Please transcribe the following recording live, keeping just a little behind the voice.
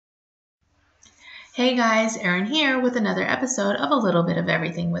Hey guys, Erin here with another episode of A Little Bit of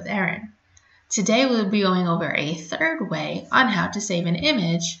Everything with Erin. Today we'll be going over a third way on how to save an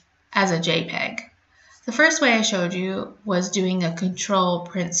image as a JPEG. The first way I showed you was doing a control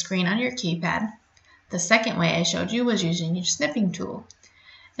print screen on your keypad. The second way I showed you was using your snipping tool.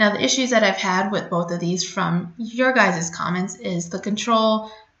 Now the issues that I've had with both of these from your guys' comments is the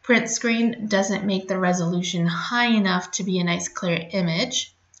control print screen doesn't make the resolution high enough to be a nice clear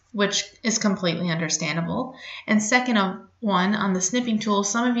image, which is completely understandable. And second one, on the snipping tool,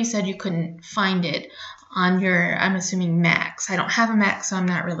 some of you said you couldn't find it on your, I'm assuming, Macs. I don't have a Mac, so I'm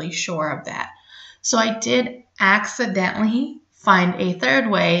not really sure of that. So I did accidentally find a third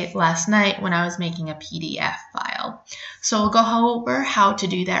way last night when I was making a PDF file. So we'll go over how to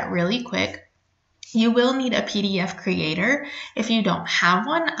do that really quick. You will need a PDF creator. If you don't have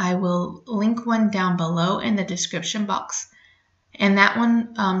one, I will link one down below in the description box. And that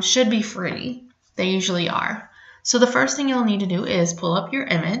one should be free. They usually are. So the first thing you'll need to do is pull up your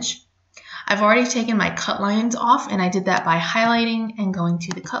image. I've already taken my cut lines off, and I did that by highlighting and going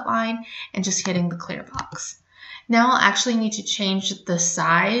to the cut line and just hitting the clear box. Now I'll actually need to change the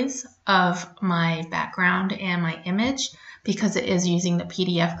size of my background and my image because it is using the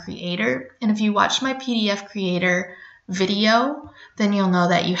PDF creator. And if you watch my PDF creator video, then you'll know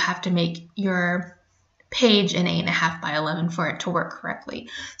that you have to make your page an 8.5 by 11 for it to work correctly.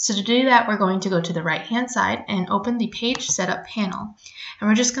 So to do that, we're going to go to the right hand side and open the page setup panel. And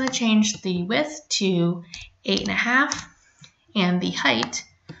we're just going to change the width to 8.5 and the height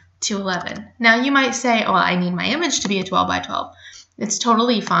to 11. Now you might say, oh, I need my image to be a 12 by 12. It's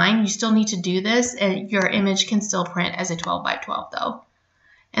totally fine. You still need to do this, and your image can still print as a 12 by 12 though.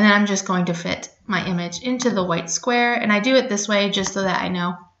 And then I'm just going to fit my image into the white square, and I do it this way just so that I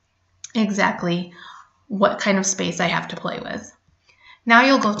know exactly what kind of space I have to play with. Now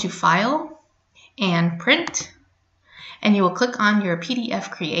you'll go to File and Print, and you will click on your PDF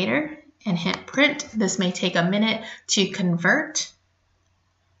creator and hit Print. This may take a minute to convert,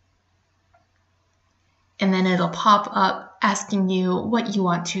 and then it'll pop up asking you what you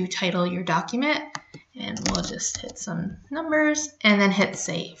want to title your document, and we'll just hit some numbers and then hit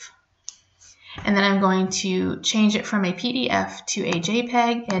Save. And then I'm going to change it from a PDF to a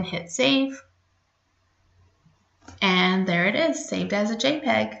JPEG and hit Save. And there it is, saved as a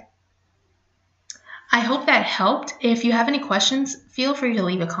JPEG. I hope that helped. If you have any questions, feel free to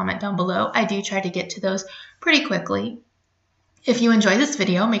leave a comment down below. I do try to get to those pretty quickly. If you enjoyed this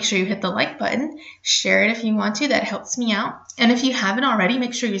video, make sure you hit the like button. Share it if you want to, that helps me out. And if you haven't already,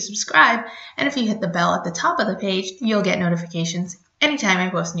 make sure you subscribe. And if you hit the bell at the top of the page, you'll get notifications anytime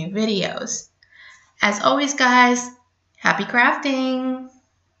I post new videos. As always, guys, happy crafting!